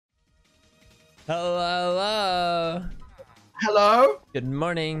Hello. Hello? Good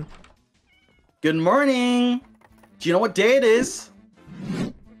morning. Good morning. Do you know what day it is?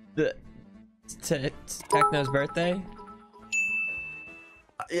 The Techno's birthday?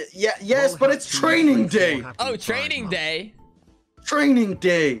 Yes, but it's training day. Oh, training day. Training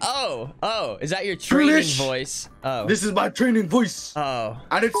day. Oh, is that your training Foolish. voice? Oh. This is my training voice. Oh.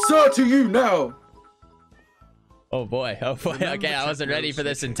 And it's sir to you now. Oh boy. Okay, I wasn't ready for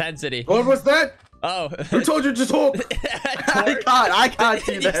this intensity. What was that? Oh. Who told you to talk? I can't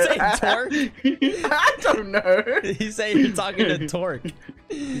do that. You say torque? I don't know. You say you're talking to Torque.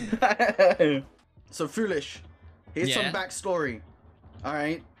 So Foolish. Here's some backstory. All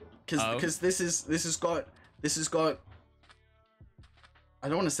right, because this has got I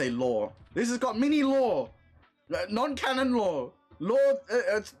don't want to say lore. This has got mini lore, non-canon lore,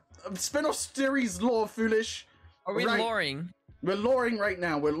 spin-off series lore. Foolish. Are we loring? We're loring right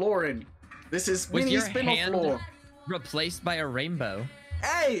now. We're loring. This is mini spin-off lore. Replaced by a rainbow.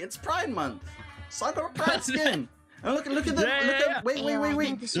 Hey, it's Pride Month, so I got a Pride skin. And look at the wait. Look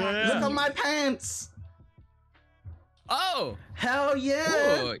at my pants. Oh, hell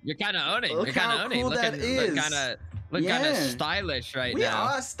yeah! Ooh, you're kind of owning. Look how cool that is. Look kind of stylish right now. We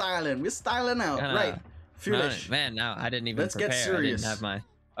are styling. We're styling out. Right. Foolish. Man, now I didn't even prepare. Get serious. I didn't have my.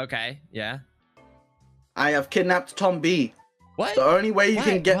 Okay. Yeah. I have kidnapped Tom B. What? The only way you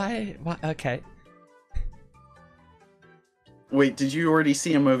can get. Why? Okay. Wait, did you already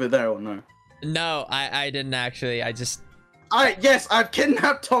see him over there or no? No, I didn't actually. I just. Yes, I've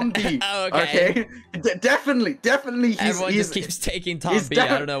kidnapped Tom B. Oh, okay. Definitely. Everyone just keeps taking Tom B. I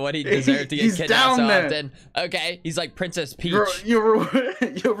don't know what he deserved to get kidnapped so often. Okay, he's like Princess Peach. Your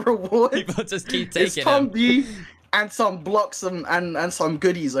reward. People just keep taking Tom him. B and some blocks and some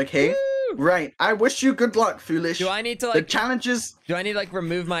goodies. Okay. Woo! Right. I wish you good luck, Foolish. Do I need to the challenges? Do I need to like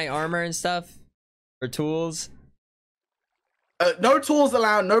remove my armor and stuff, or tools? No tools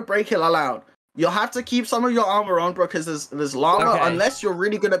allowed. No break heal allowed. You'll have to keep some of your armor on, bro, because there's llama. Okay. Unless you're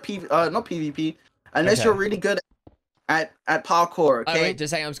really good at not PvP. Unless you're really good at parkour. Okay. Oh, wait,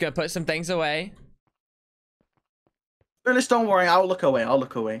 just saying. I'm just gonna put some things away. Foolish, don't worry. I'll look away.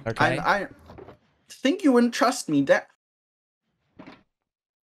 Okay. I think you wouldn't trust me.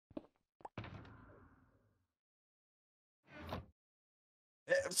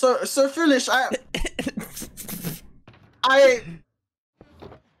 So Foolish.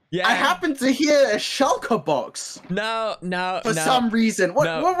 Yeah. I happened to hear a shulker box. No. For some reason.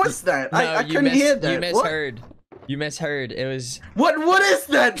 What was that? No, I couldn't hear that. You misheard. You misheard. It was. What is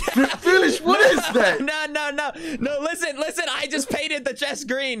that? Foolish, what is that? No, listen. I just painted the chest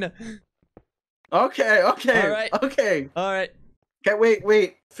green. Okay. All right. Okay,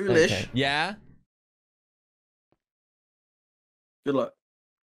 wait. Foolish. Okay. Yeah? Good luck.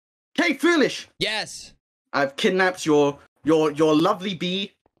 Okay, Foolish. Yes. I've kidnapped your lovely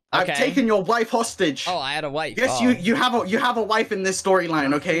bee. I've taken your wife hostage. Oh, I had a wife. Yes, you have a wife in this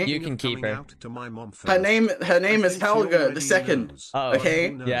storyline, okay? You can keep her. Her name is Helga the Second. Oh,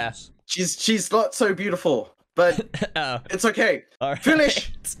 okay? Yeah. She's not so beautiful, but it's okay. All right.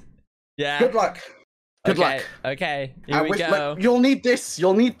 Finish. Yeah. Good luck. Good luck. Okay. Here we go. You'll need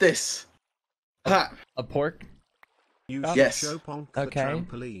this. A pork? Yes. Okay.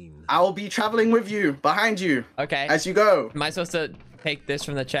 I will be traveling with you, behind you. Okay. As you go. Am I supposed to take this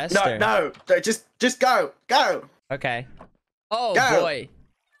from the chest? No. Just go. Okay. Oh boy.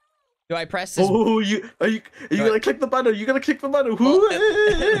 Do I press this? Oh, are you gonna click the button? You gonna click the button?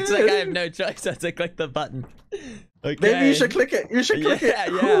 It's like I have no choice. I have to click the button. Okay. Maybe you should click it.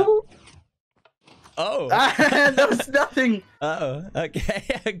 Yeah. Oh. That was nothing. Uh-oh.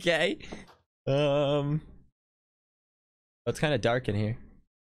 Okay. It's kind of dark in here.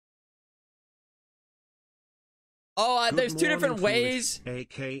 Oh, there's two different ways.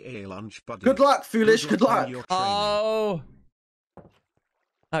 AKA lunch buddy. Good luck, Foolish. Good luck. Oh.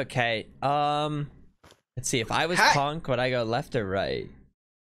 Okay. Let's see. If I was Ponk, would I go left or right?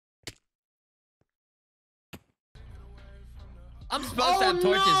 I'm supposed to have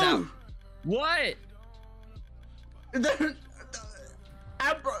torches out. What?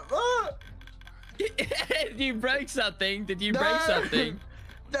 You broke something. Did you break something?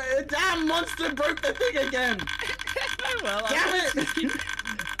 The damn monster broke the thing again. Well, damn it.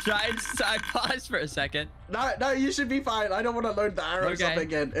 I paused for a second. No, you should be fine. I don't want to load the arrows up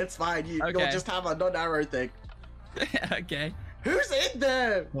again. It's fine. You'll just have a non-arrow thing. Okay. Who's in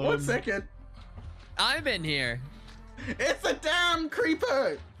there? 1 second. I'm in here. It's a damn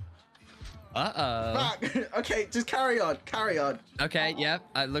creeper. Uh-oh. Okay, just carry on. Okay, yep.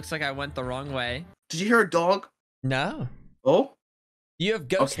 It looks like I went the wrong way. Did you hear a dog? No. Oh? You have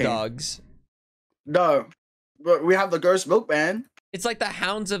ghost dogs. No, but we have the Ghost Milkman. It's like the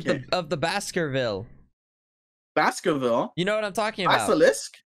Hounds of the Baskerville. Baskerville. You know what I'm talking about?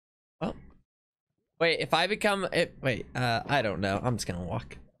 Basilisk. Oh. Wait, if I become it. Wait, I don't know. I'm just gonna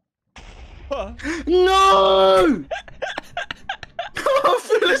walk. Huh. No! Oh,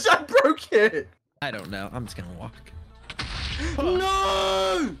 foolish! I broke it. I don't know. I'm just gonna walk.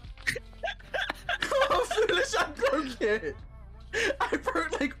 No! Oh, foolish! I broke it. I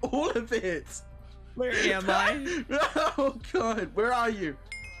broke like all of it. Where am I? Oh God, where are you?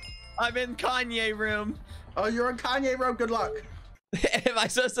 I'm in Kanye room. Oh, you're in Kanye room. Good luck. Am I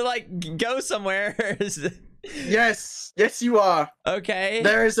supposed to like go somewhere? Yes, yes, you are. Okay.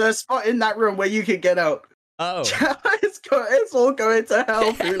 There is a spot in that room where you can get out. Oh. It's all going to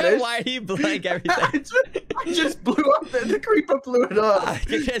hell, foolish. Why are you blank everything? I just blew up the creeper blew it up. I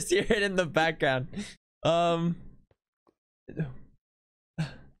can just hear it in the background.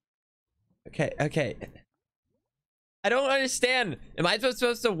 Okay. I don't understand. Am I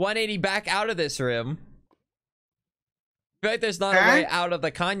supposed to 180 back out of this room? I feel like there's not a way out of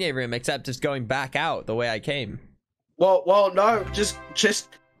the Kanye room except just going back out the way I came. Well, no, just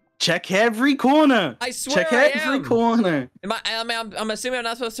check every corner. I swear check every corner. I'm assuming I'm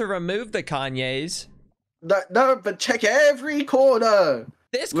not supposed to remove the Kanyes. No, but check every corner.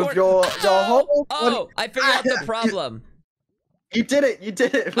 This with corner. your whole. Oh, I figured out the problem. You did it. You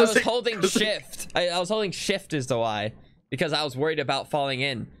did it. I was holding shift. I was holding shift is the why, because I was worried about falling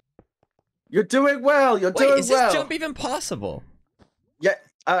in. You're doing well. You're doing well. Is this jump even possible? Yeah.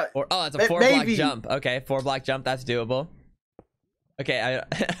 Oh, it's a 4-block jump. Okay, 4-block jump. That's doable. Okay.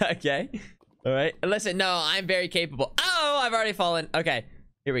 Okay. All right. Listen, no, I'm very capable. Oh, I've already fallen. Okay.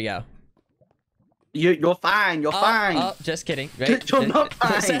 Here we go. You're fine. You're fine. Oh, just kidding. Right? You're not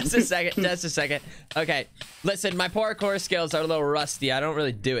fine. Just a second. Just a second. Okay. Listen, my parkour skills are a little rusty. I don't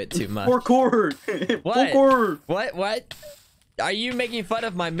really do it too much. Parkour. What? Parkour. What? Are you making fun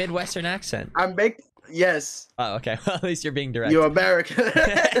of my Midwestern accent? Yes. Oh, okay. Well, at least you're being direct. You're American.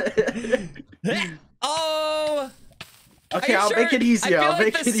 Oh. Okay, I'll make it easier. I feel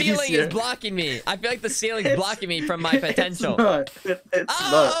like the ceiling is blocking me. I feel like the ceiling's blocking me from my potential. It's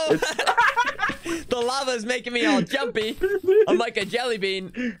not. The lava is making me all jumpy. I'm like a jelly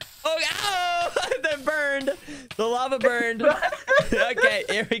bean. Oh, that burned. The lava burned. Okay,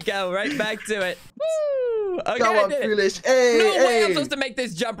 here we go. Right back to it. Woo. Okay, Come on, foolish. Hey, no way I'm supposed to make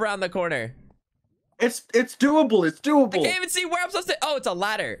this jump around the corner. It's doable. It's doable. I can't even see where I'm supposed to. Oh, it's a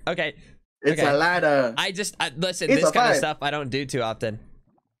ladder. Okay. It's a ladder. Listen, this kind of stuff I don't do too often.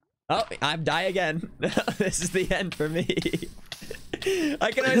 Oh, I'm die again. This is the end for me.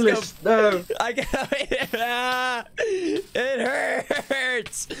 I can always go. No. I can. It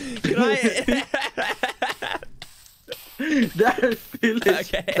hurts. Can I? No, Felix.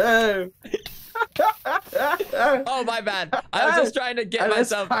 Okay. No. Oh, my bad. I was just trying to get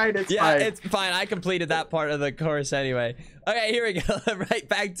myself. It's fine. It's fine. I completed that part of the course anyway. Okay, here we go. Right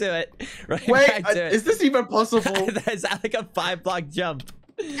back to it. Right back to it. Is this even possible? Is that like a 5-block jump?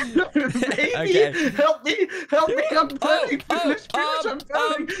 Maybe. Okay. Help me! I'm burning. I'm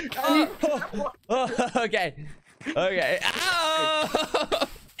burning. Okay. Ow!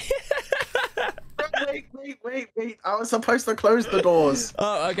 Wait. I was supposed to close the doors.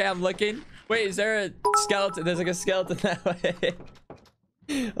 Oh, okay. I'm looking. Wait, is there a skeleton? There's like a skeleton that way.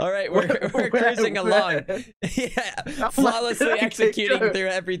 All right, we're cruising along. Yeah, flawlessly executing through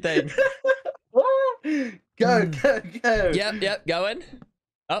everything. Go. Yep, going.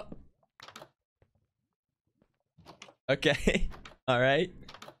 Oh. Okay. All right.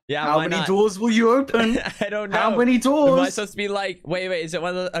 Yeah, How many doors will you open? I don't know. How many doors? Am I supposed to be like, wait, is it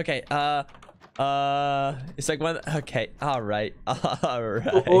one of the, okay, it's like one, okay, all right.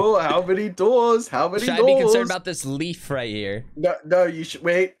 Oh, how many doors? Should I be concerned about this leaf right here? No, you should,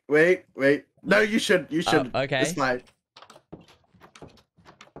 wait. No, you should. Okay. It's fine.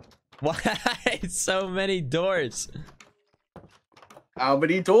 Why so many doors? How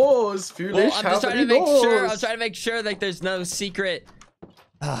many doors, foolish? Well, I'm just trying to make sure. I'm trying to make sure like there's no secret.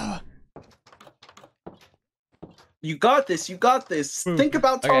 You got this. Think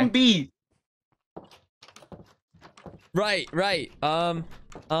about Tom B. Right. Oh,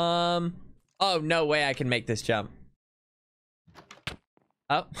 no way I can make this jump.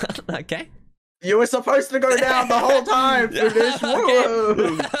 Oh, okay. You were supposed to go down the whole time, foolish.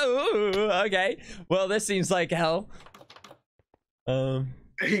 Whoa. Okay. Well, this seems like hell.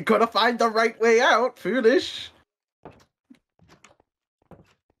 You gotta find the right way out, foolish.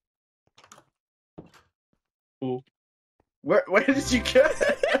 Ooh. Where did you go?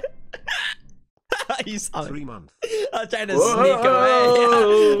 You saw 3 months. I was trying to sneak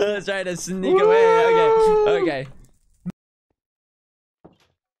away. I was trying to sneak away. Okay. Okay.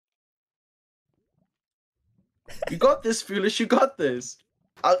 You got this, Foolish. You got this.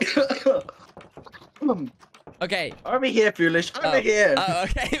 Okay. Over here, Foolish. Over here. Oh,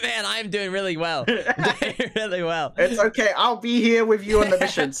 okay, man. I'm doing really well. Doing really well. It's okay. I'll be here with you on the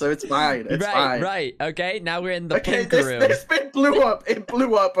mission, so it's fine. It's fine. Right. Okay. Now we're in the pink room. This bit blew up. It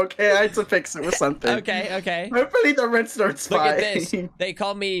blew up. Okay, I had to fix it with something. Okay. Hopefully the redstone's fine. Look at this. They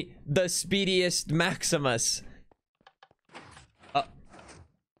call me the speediest Maximus.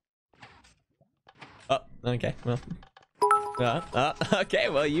 Okay. Well. Okay,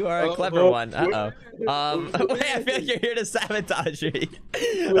 well, you are a clever one. Wait, I feel like you're here to sabotage me.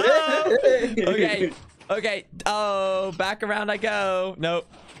 Okay. Oh, back around I go. Nope.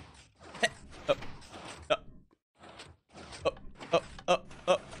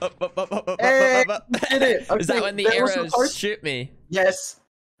 Is that when the arrows shoot me? Yes.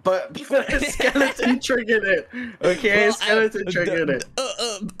 But skeleton triggered it. Okay, well, skeleton triggered it.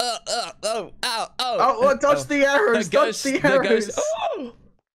 Dodge the arrows. Dodge the arrows.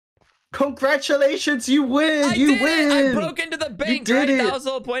 Congratulations, you win. You win. I broke into the bank. You did it. That was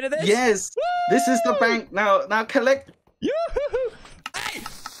the whole point of this. Yes. Woo! This is the bank. Now collect.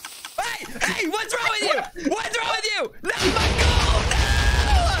 Hey, what's wrong with you? What's wrong with you? No, my gold.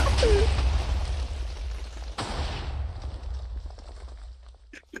 No.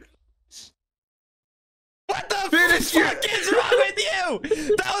 What the fuck is wrong with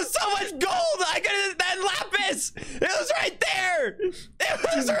you? That was so much gold. I could have that lapis. It was right there. It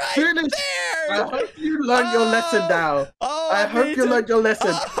was right there. I hope you learned your lesson now. I hope you learned your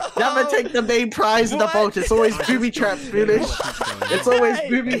lesson. Never take the main prize in the boat. It's always booby traps, Foolish. It's always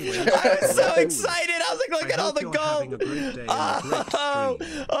booby traps. I was so excited. I was like, look at all the gold.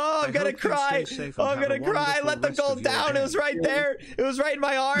 I'm gonna cry. I'm gonna cry. I let the gold down. It was right there. It was right in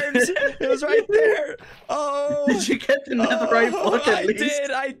my arms. It was right there. Oh. Did you get the netherite block at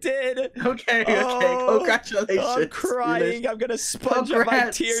least? I did. Okay. Congratulations. I'm crying. I'm gonna sponge up my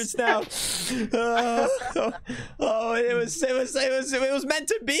tears now. It was meant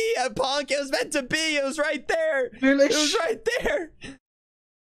to be a Ponk. It was meant to be. It was right there. Foolish. It was right there.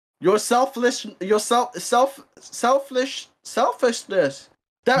 Your selfishness.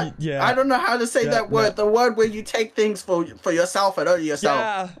 That I don't know how to say that word. The word where you take things for yourself and only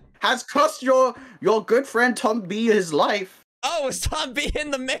yourself has cost your good friend Tom B his life. Oh, was Tom B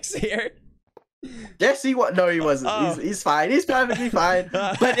in the mix here? Yes, he was. No, he wasn't. He's fine. He's perfectly fine.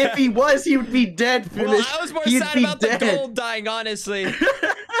 But if he was, he would be dead, Foolish. Well, I was more sad about the gold dying, honestly.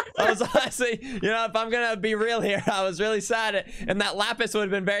 I was honestly, if I'm gonna be real here, I was really sad. And that lapis would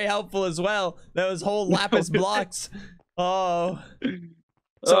have been very helpful as well. Those whole lapis blocks. So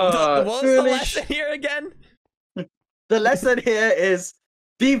what was the lesson here again? The lesson here is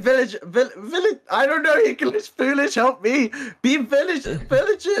be village. I don't know English. Foolish, help me. Be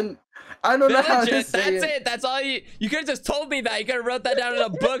vigilant. I don't know how to say it. That's it. That's all you could have just told me that. You could have wrote that down in a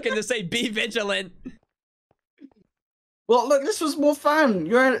book and just say be vigilant. Well, look, this was more fun.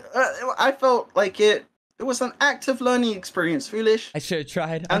 I felt like it was an active learning experience, Foolish. I should have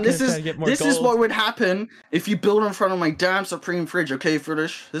tried. And this is what would happen if you build in front of my damn supreme fridge, okay,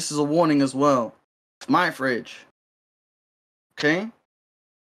 Foolish? This is a warning as well. It's my fridge. Okay?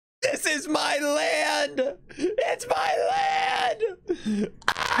 This is my land! It's my land!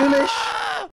 Foolish.